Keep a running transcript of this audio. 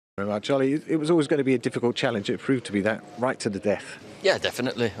Very much, Ollie. It was always going to be a difficult challenge. It proved to be that right to the death. Yeah,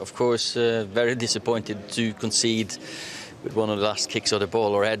 definitely. Of course, very disappointed to concede with one of the last kicks of the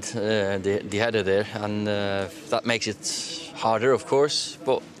ball or head, the header there, and that makes it harder, of course.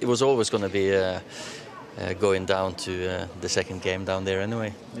 But it was always going to be going down to the second game down there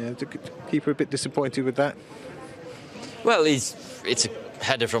anyway. Yeah, the keeper a bit disappointed with that. Well, it's a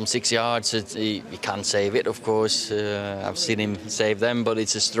header from 6 yards. He can't save it, of course. I've seen him save them, but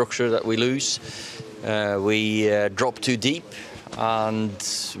it's a structure that we lose. We drop too deep, and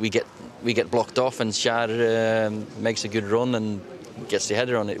we get blocked off, and Kjaer makes a good run and gets the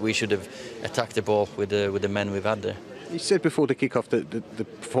header on it. We should have attacked the ball with the men we've had there. You said before the kick-off that the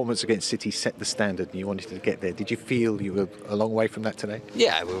performance against City set the standard and you wanted to get there. Did you feel you were a long way from that today?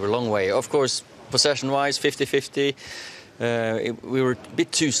 Yeah, we were a long way. Of course, possession-wise, 50-50. We were a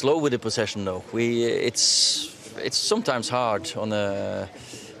bit too slow with the possession, though. It's sometimes hard on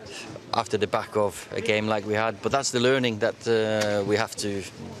after the back of a game like we had, but that's the learning that we have to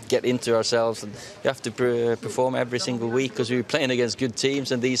get into ourselves, and you have to perform every single week because we're playing against good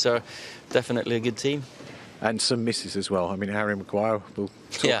teams, and these are definitely a good team. And some misses as well. I mean, Harry Maguire will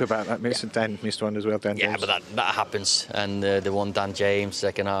talk about that miss, and Dan missed one as well. Dan James. But that happens, and the one Dan James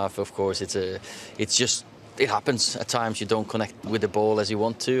second half, of course, it happens at times. You don't connect with the ball as you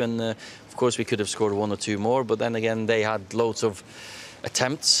want to, and of course we could have scored one or two more, but then again they had loads of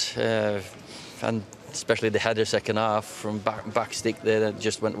attempts, and especially the header second half from back stick there that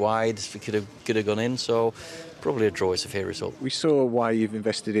just went wide. We could have gone in, so probably a draw is a fair result. We saw why you've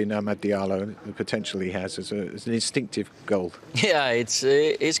invested in Amad Diallo and the potential he has as an instinctive goal. Yeah,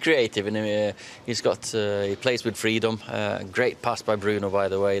 it's creative, and he plays with freedom. Great pass by Bruno, by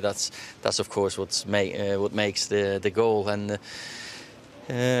the way. That's of course what makes the goal. And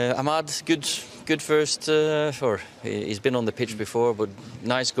Amad, good first. He's been on the pitch before, but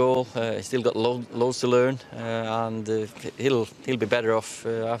nice goal. He's still got loads to learn, and he'll be better off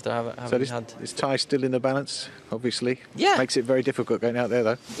after having had. Is Ty still in the balance? Obviously, yeah. Makes it very difficult going out there,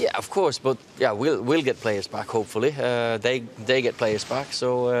 though. Yeah, of course, but yeah, we'll get players back. Hopefully, they get players back,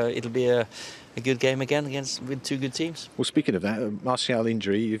 so it'll be a good game again with two good teams. Well, speaking of that, Martial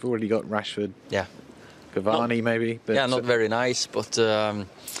injury, you've already got Rashford. Yeah. Cavani maybe. But yeah, not very nice, but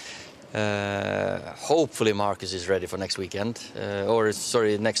hopefully Marcus is ready for next weekend,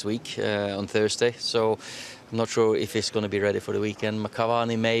 next week on Thursday. So I'm not sure if he's going to be ready for the weekend.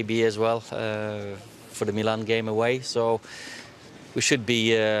 Cavani maybe as well for the Milan game away. So we should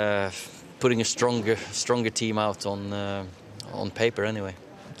be putting a stronger team out on paper anyway.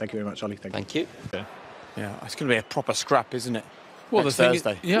 Thank you very much, Ollie. Thank you. Yeah, it's going to be a proper scrap, isn't it? Well,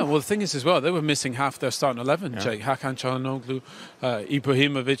 Thursday. The thing is as well, they were missing half their starting 11. Yeah. Jake, Hakan Çalhanoğlu,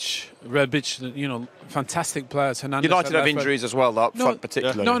 Ibrahimovic, Rebic, fantastic players. Hernandez United have injuries as well, up front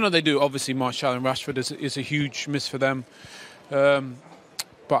particularly. No, they do. Obviously, Martial and Rashford is a huge miss for them. But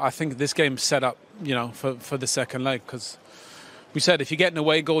I think this game's set up, for the second leg, because we said if you get an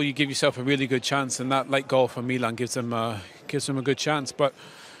away goal, you give yourself a really good chance, and that late goal for Milan gives them a good chance. But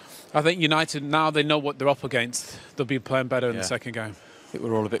I think United, now they know what they're up against, they'll be playing better in the second game. I think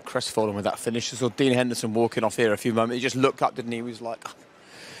we're all a bit crestfallen with that finish. I saw Dean Henderson walking off here a few moments. He just looked up, didn't he? He was like,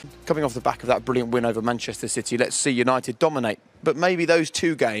 coming off the back of that brilliant win over Manchester City, let's see United dominate. But maybe those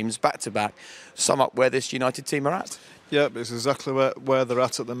two games, back-to-back, sum up where this United team are at. Yeah, it's exactly where they're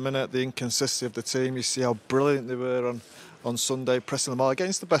at the minute, the inconsistency of the team. You see how brilliant they were on Sunday, pressing them all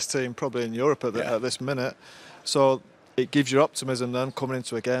against the best team probably in Europe at this minute. So it gives you optimism then coming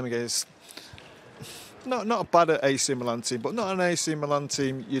into a game against not a bad AC Milan team, but not an AC Milan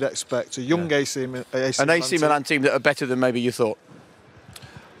team you'd expect. A young AC Milan team that are better than maybe you thought.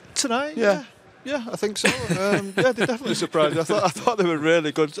 Tonight, yeah, I think so. They definitely surprised me. I thought they were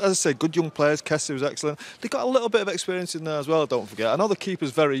really good. As I say, good young players. Kessie was excellent. They got a little bit of experience in there as well, don't forget. I know the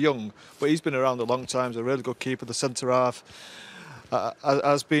keeper's very young, but he's been around a long time. He's a really good keeper. The centre half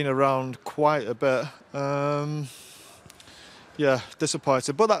has been around quite a bit. Yeah,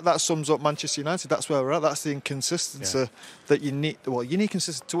 disappointed. But that sums up Manchester United. That's where we're at. That's the inconsistency that you need. Well, you need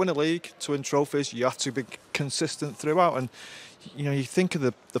consistency to win a league, to win trophies. You have to be consistent throughout. And you think of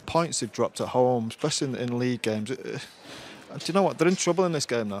the points they've dropped at home, especially in league games. Do you know what? They're in trouble in this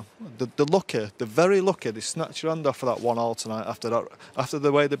game now. They're lucky. They're very lucky. They snatched your hand off for that 1-1 tonight after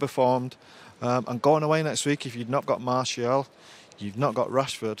the way they performed. And going away next week, if you've not got Martial, you've not got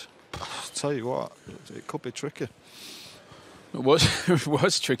Rashford. I'll tell you what, it could be tricky. It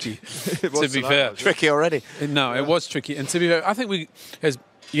was tricky, to be fair. Tricky already. No, it was tricky. And to be fair, I think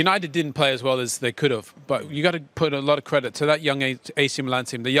United didn't play as well as they could have. But you got to put a lot of credit to that young AC Milan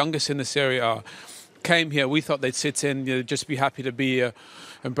team, the youngest in the Serie A. Came here, we thought they'd sit in, just be happy to be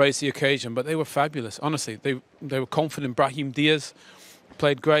embrace the occasion. But they were fabulous, honestly. They wwere confident. Brahim Diaz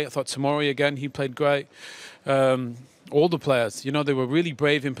played great. I thought Tomori again, he played great. All the players, you know, they were really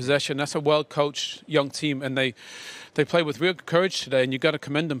brave in possession. That's a well-coached young team, and they played with real courage today, and you've got to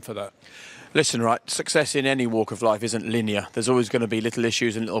commend them for that. Listen, right, success in any walk of life isn't linear. There's always going to be little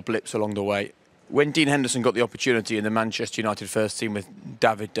issues and little blips along the way. When Dean Henderson got the opportunity in the Manchester United first team with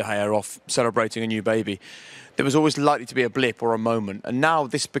David De Gea off celebrating a new baby, there was always likely to be a blip or a moment. And now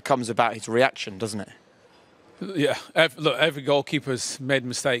this becomes about his reaction, doesn't it? Yeah, look, every goalkeeper's made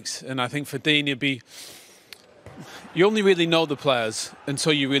mistakes. And I think for Dean, you only really know the players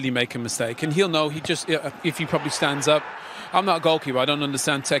until you really make a mistake. And he'll know, if he probably stands up. I'm not a goalkeeper, I don't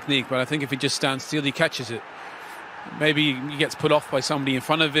understand technique, but I think if he just stands still, he catches it. Maybe he gets put off by somebody in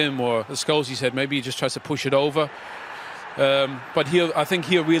front of him, or as Scholes said, maybe he just tries to push it over. But I think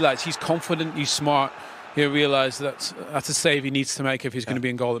he'll realise he's confident, he's smart. He'll realise that's a save he needs to make if he's going to be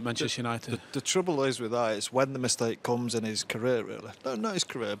in goal at Manchester United. The trouble is with that, it's when the mistake comes in his career, really. No, not his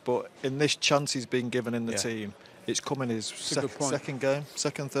career, but in this chance he's been given in the team. It's come in his third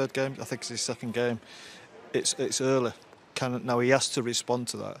game. I think it's his second game. It's early. Now he has to respond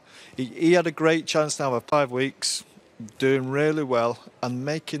to that. He had a great chance now of 5 weeks, doing really well, and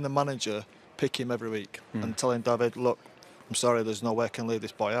making the manager pick him every week and telling David, look, I'm sorry, there's no way I can leave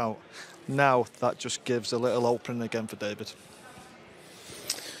this boy out. Now that just gives a little opening again for David.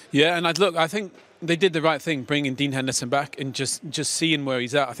 Yeah, and I think they did the right thing, bringing Dean Henderson back and just seeing where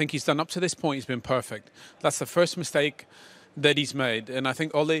he's at. I think he's done up to this point, he's been perfect. That's the first mistake that he's made, and I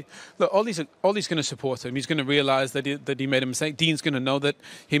think Ollie's going to support him. He's going to realise that he made a mistake. Dean's going to know that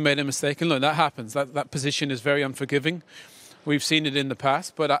he made a mistake, and look, that happens. That position is very unforgiving. We've seen it in the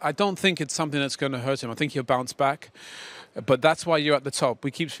past, but I don't think it's something that's going to hurt him. I think he'll bounce back. But that's why you're at the top.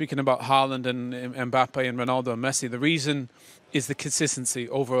 We keep speaking about Haaland and Mbappe and Ronaldo and Messi. The reason is the consistency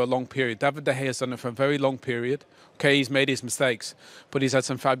over a long period. David De Gea has done it for a very long period. Okay, he's made his mistakes, but he's had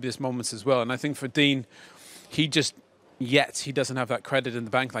some fabulous moments as well. And I think for Dean, he doesn't have that credit in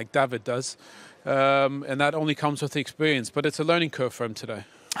the bank like David does. And that only comes with the experience. But it's a learning curve for him today.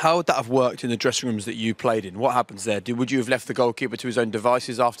 How would that have worked in the dressing rooms that you played in? What happens there? Would you have left the goalkeeper to his own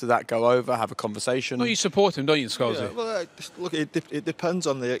devices after that, go over, have a conversation? No, you support him, don't you, Scholes? Yeah, well, look, it depends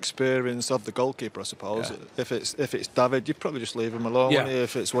on the experience of the goalkeeper, I suppose. Yeah. If it's David, you'd probably just leave him alone. Yeah.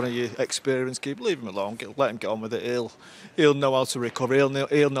 If it's one of your experienced keepers, leave him alone. Let him get on with it. He'll know how to recover.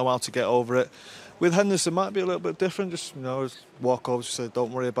 He'll know how to get over it. With Henderson, it might be a little bit different. Just walk over, just say,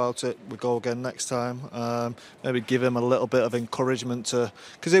 "Don't worry about it. We go again next time." Maybe give him a little bit of encouragement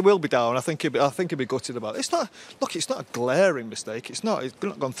because he will be down. I think he'll be gutted about it. It's not a glaring mistake. It's not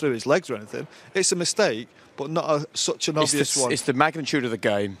gone through his legs or anything. It's a mistake, but not such an obvious one. It's the magnitude of the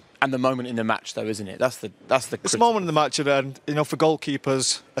game and the moment in the match, though, isn't it? That's the. It's the moment in the match, and for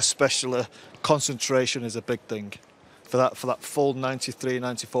goalkeepers especially, concentration is a big thing. For that full 93,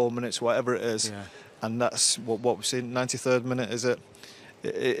 94 minutes, whatever it is, and that's what we've seen. 93rd minute, is it?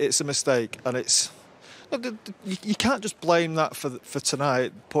 It's a mistake, and you can't just blame that for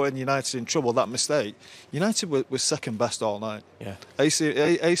tonight putting United in trouble. That mistake, United were second best all night. Yeah,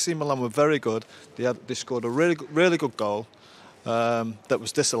 AC Milan were very good. They scored a really good goal that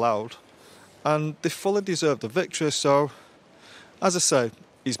was disallowed, and they fully deserved the victory. So, as I say,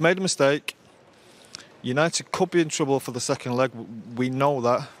 he's made a mistake. United could be in trouble for the second leg. We know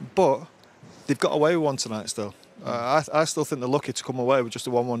that, but they've got away with one tonight still. I still think they're lucky to come away with just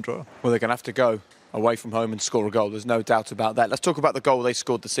a 1-1 draw. Well, they're going to have to go away from home and score a goal. There's no doubt about that. Let's talk about the goal they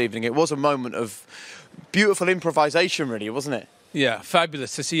scored this evening. It was a moment of beautiful improvisation, really, wasn't it? Yeah,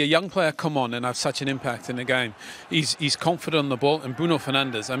 fabulous to see a young player come on and have such an impact in the game. He's confident on the ball, and Bruno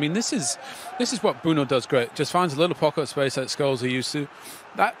Fernandes. I mean, this is what Bruno does great. Just finds a little pocket of space that Scholes are used to.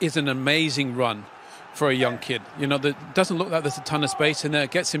 That is an amazing run for a young kid. That doesn't look like there's a ton of space in there.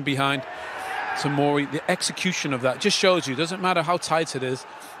 Gets him behind Tomori. The execution of that just shows you, doesn't matter how tight it is,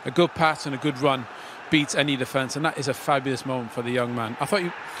 a good pass and a good run beats any defence, and that is a fabulous moment for the young man. I thought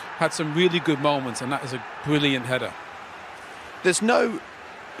you had some really good moments, and that is a brilliant header.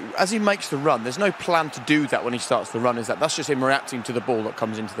 As he makes the run, there's no plan to do that when he starts the run, is that? That's just him reacting to the ball that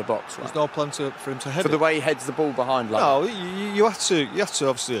comes into the box, right? There's no plan for him to head for the way he heads the ball behind. No, you have to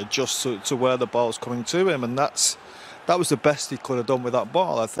obviously adjust to where the ball's coming to him, and that was the best he could have done with that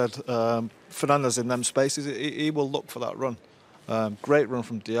ball. I said Fernandes in them spaces, he will look for that run. Great run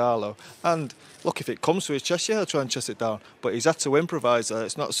from Diallo, and look, if it comes to his chest, he'll try and chest it down, but he's had to improvise there.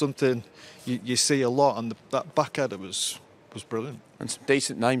 It's not something you see a lot, and that back header was brilliant. And some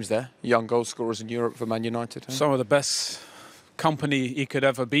decent names there, young goal scorers in Europe for Man United. Some of the best company he could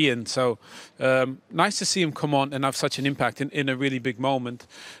ever be in. So nice to see him come on and have such an impact in a really big moment.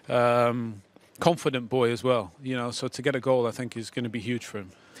 Confident boy as well, you know. So to get a goal, I think, is going to be huge for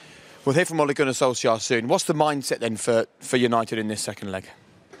him. We'll hear from Ole Gunnar Solskjaer soon. What's the mindset then for United in this second leg?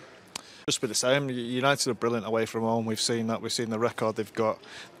 Just be the same. United are brilliant away from home. We've seen that. We've seen the record they've got.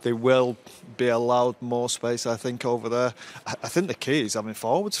 They will be allowed more space, I think, over there. I think the key is having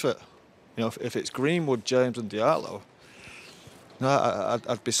forwards fit. You know, if it's Greenwood, James, and Diallo,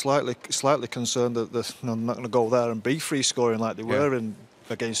 I'd be slightly concerned that they're not going to go there and be free scoring like they were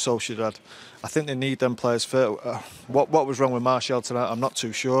against Sociedad. I think they need them players fit. What was wrong with Martial tonight, I'm not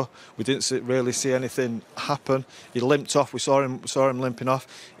too sure. We didn't really see anything happen. He limped off. We saw him limping off.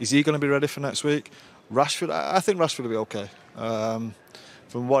 Is he going to be ready for next week? Rashford, I think Rashford will be okay.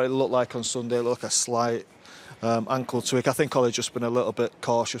 From what it looked like on Sunday, it looked like a slight ankle tweak. I think Ollie's just been a little bit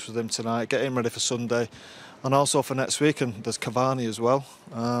cautious with him tonight. Get him ready for Sunday, and also for next week. And there's Cavani as well.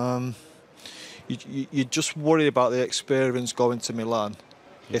 You just worry about the experience going to Milan.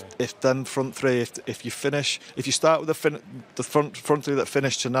 If them front three, if you start with the front three that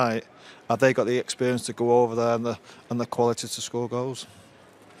finished tonight, have they got the experience to go over there and the quality to score goals?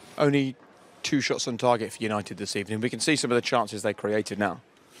 Only 2 shots on target for United this evening. We can see some of the chances they created now.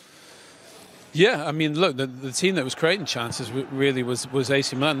 Yeah, I mean, look, the team that was creating chances really was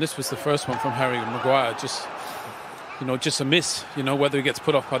AC Milan. This was the first one from Harry Maguire. Just a miss. You know, whether he gets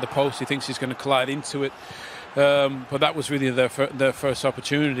put off by the post, he thinks he's going to collide into it. But that was really their first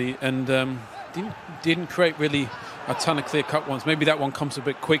opportunity, and didn't create really a ton of clear-cut ones. Maybe that one comes a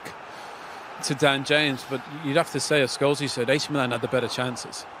bit quick to Dan James, but you'd have to say, as Scholesy said, AC Milan had the better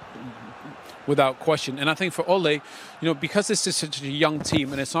chances, without question. And I think for Ole, because this is such a young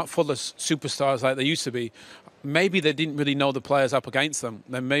team and it's not full of superstars like they used to be, maybe they didn't really know the players up against them.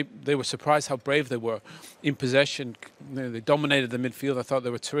 They were surprised how brave they were in possession. They dominated the midfield. I thought they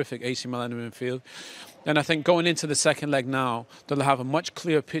were terrific, AC Milan in midfield. And I think going into the second leg now, they'll have a much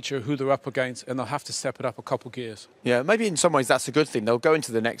clearer picture of who they're up against, and they'll have to step it up a couple gears. Yeah, maybe in some ways that's a good thing. They'll go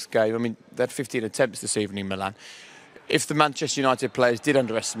into the next game. I mean, they had 15 attempts this evening, Milan. If the Manchester United players did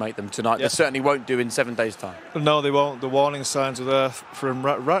underestimate them tonight, they certainly won't do in 7 days' time. No, they won't. The warning signs were there for him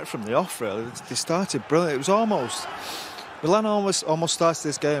right from the off, really. They started brilliant. It was almost... Milan almost started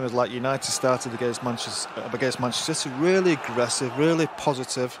this game as like United started against Manchester City. Really aggressive, really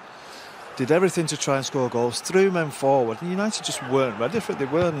positive. Did everything to try and score goals, threw men forward, and United just weren't ready for it. They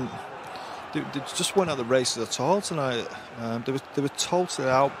just weren't at the races at all tonight. They were totally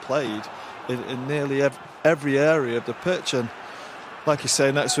outplayed in nearly every area of the pitch. And like you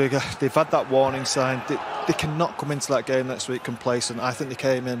say, next week they've had that warning sign. They cannot come into that game next week complacent. I think they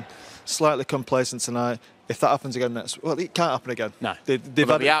came in slightly complacent tonight. If that happens again it can't happen again. No,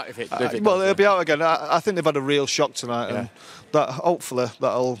 they'll be out if it. They'll be out again. I think they've had a real shock tonight, and that hopefully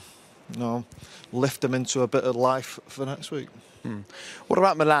that'll lift them into a bit of life for next week. What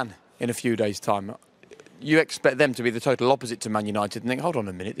about Milan in a few days' time? You expect them to be the total opposite to Man United and think, hold on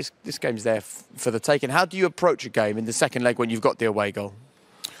a minute, this game's there for the taking. How do you approach a game in the second leg when you've got the away goal?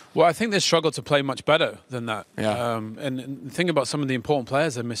 Well, I think they struggle to play much better than that. Yeah. And think about some of the important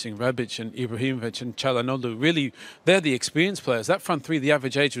players they're missing, Rebic and Ibrahimovic and Çalhanoğlu. Really, they're the experienced players. That front three, the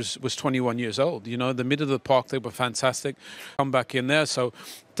average age was 21 years old. The middle of the park, they were fantastic. Come back in there. So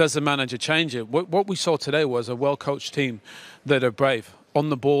does the manager change it? What we saw today was a well-coached team that are brave. On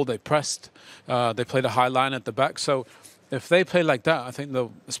the ball, they pressed. They played a high line at the back. So if they play like that, I think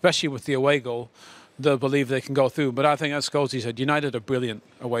they'll, especially with the away goal, they'll believe they can go through. But I think, as Scholesy said, United are brilliant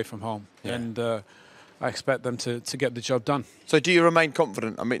away from home. Yeah. And I expect them to get the job done. So do you remain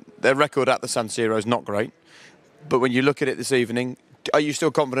confident? I mean, their record at the San Siro is not great. But when you look at it this evening, are you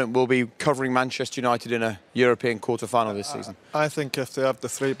still confident we'll be covering Manchester United in a European quarter-final this season? I think if they have the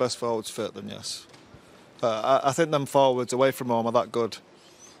 3 best forwards fit, then yes. I think them forwards away from home are that good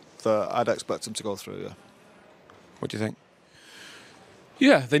that I'd expect them to go through, yeah. What do you think?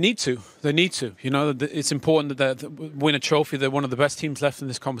 Yeah, they need to. They need to. It's important that they win a trophy. They're one of the best teams left in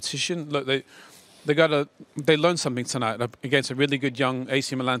this competition. Look, they learned something tonight against a really good young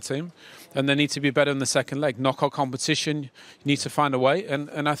AC Milan team, and they need to be better in the second leg. Knockout competition, you need to find a way.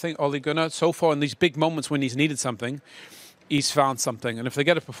 And I think Ole Gunnar, so far in these big moments when he's needed something, he's found something. And if they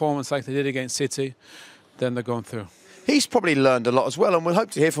get a performance like they did against City, then they're going through. He's probably learned a lot as well, and we'll hope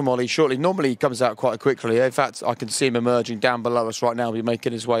to hear from Ollie shortly. Normally he comes out quite quickly. In fact, I can see him emerging down below us right now. He'll be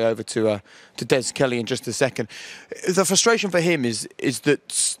making his way over to Des Kelly in just a second. The frustration for him is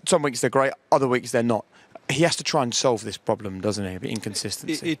that some weeks they're great, other weeks they're not. He has to try and solve this problem, doesn't he?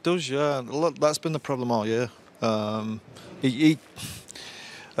 Inconsistency. He does, yeah. Look, that's been the problem all year.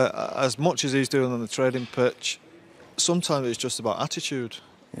 As much as he's doing on the training pitch, sometimes it's just about attitude.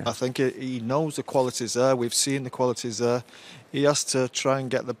 I think he knows the quality's there. We've seen the qualities there. He has to try and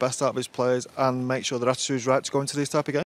get the best out of his players and make sure their attitude's right to go into these type of games.